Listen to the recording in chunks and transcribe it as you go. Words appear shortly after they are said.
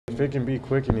it can be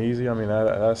quick and easy, I mean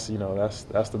that's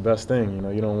that's the best thing.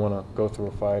 You don't want to go through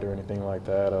a fight or anything like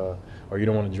that, or you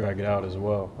don't want to drag it out as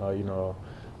well.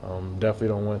 Definitely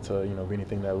don't want it to be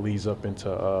anything that leads up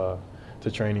into to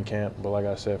training camp. But like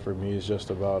I said, for me, it's just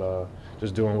about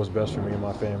just doing what's best for me and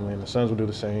my family, and the Suns will do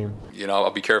the same. I'll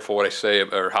be careful what I say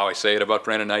or how I say it about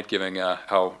Brandon Knight, given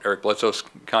how Eric Bledsoe's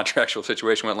contractual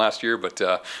situation went last year. But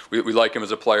we like him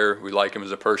as a player. We like him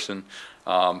as a person.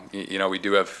 We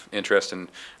do have interest in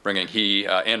bringing he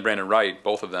and Brandon Wright,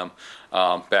 both of them,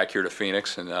 back here to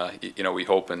Phoenix, and we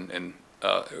hope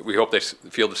we hope they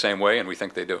feel the same way, and we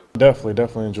think they do.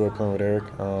 Definitely enjoy playing with Eric.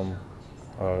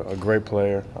 A great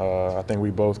player. I think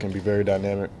we both can be very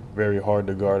dynamic, very hard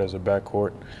to guard as a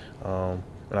backcourt, and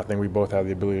I think we both have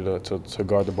the ability to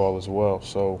guard the ball as well.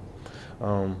 So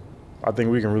I think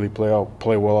we can really play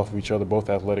well off of each other. Both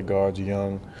athletic guards,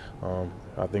 young.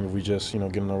 I think if we just get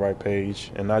on the right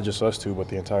page, and not just us two, but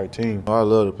the entire team. I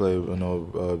love to play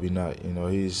B Knight.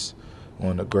 He's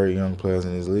one of the great young players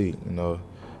in this league.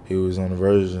 He was on the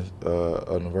verge.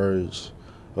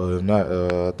 If not,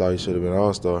 I thought he should have been an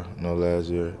All-Star. Last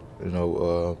year.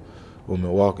 With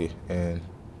Milwaukee, and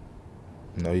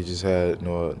he just had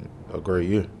a great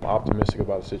year. I'm optimistic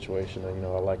about the situation.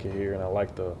 I like it here, and I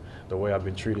like the way I've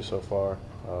been treated so far.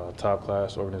 Top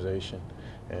class organization,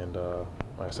 and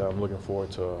like I said, I'm looking forward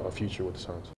to a future with the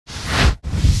Suns.